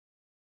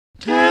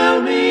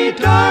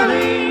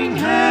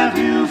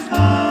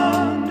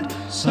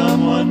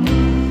someone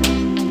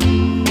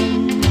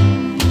new.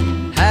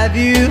 Have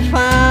you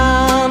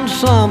found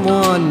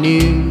someone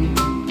new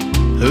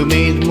who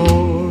means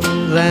more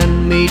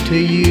than me to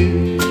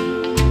you?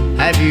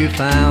 Have you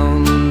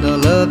found a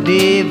love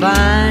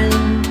divine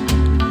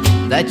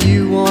that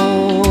you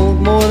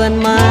want more than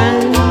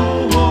mine?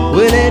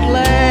 Will it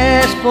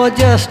last for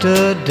just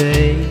a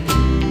day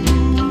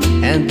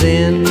and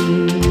then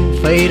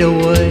fade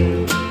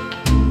away?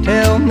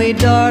 Tell me,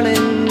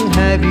 darling,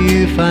 have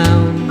you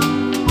found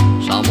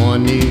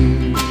someone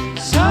new?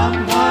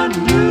 Someone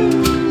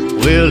new.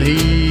 Will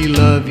he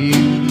love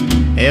you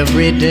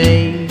every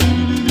day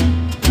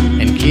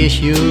and kiss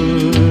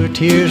your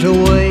tears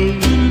away?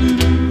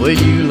 Will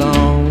you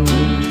long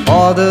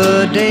for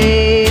the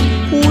day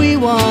we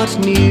once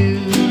knew,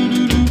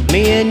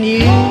 me and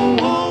you?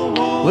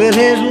 Will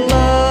his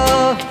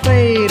love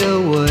fade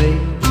away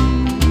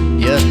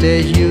just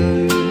as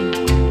you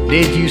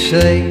did you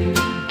say?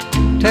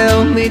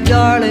 Tell me,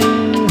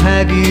 darling,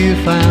 have you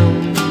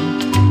found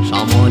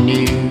someone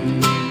new?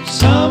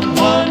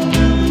 Someone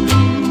new.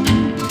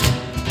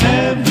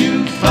 Have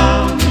you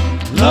found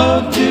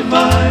love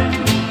divine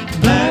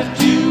that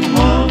you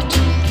want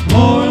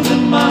more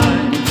than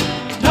mine?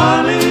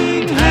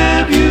 Darling,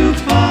 have you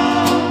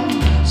found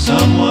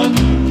someone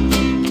new?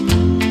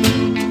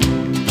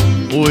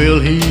 Will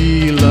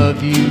he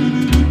love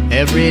you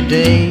every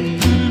day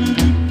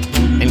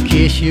and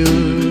kiss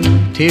your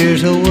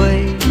tears away?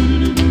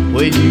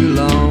 Will you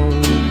long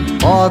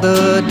for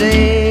the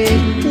day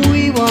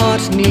we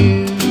once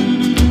knew,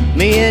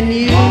 me and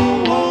you?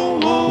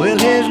 Will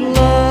his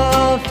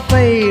love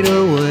fade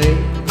away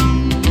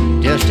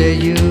just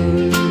as you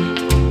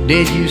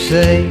did you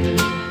say?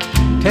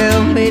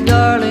 Tell me,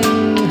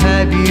 darling,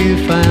 have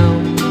you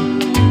found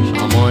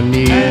someone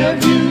new?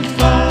 Have you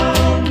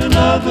found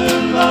another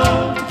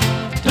love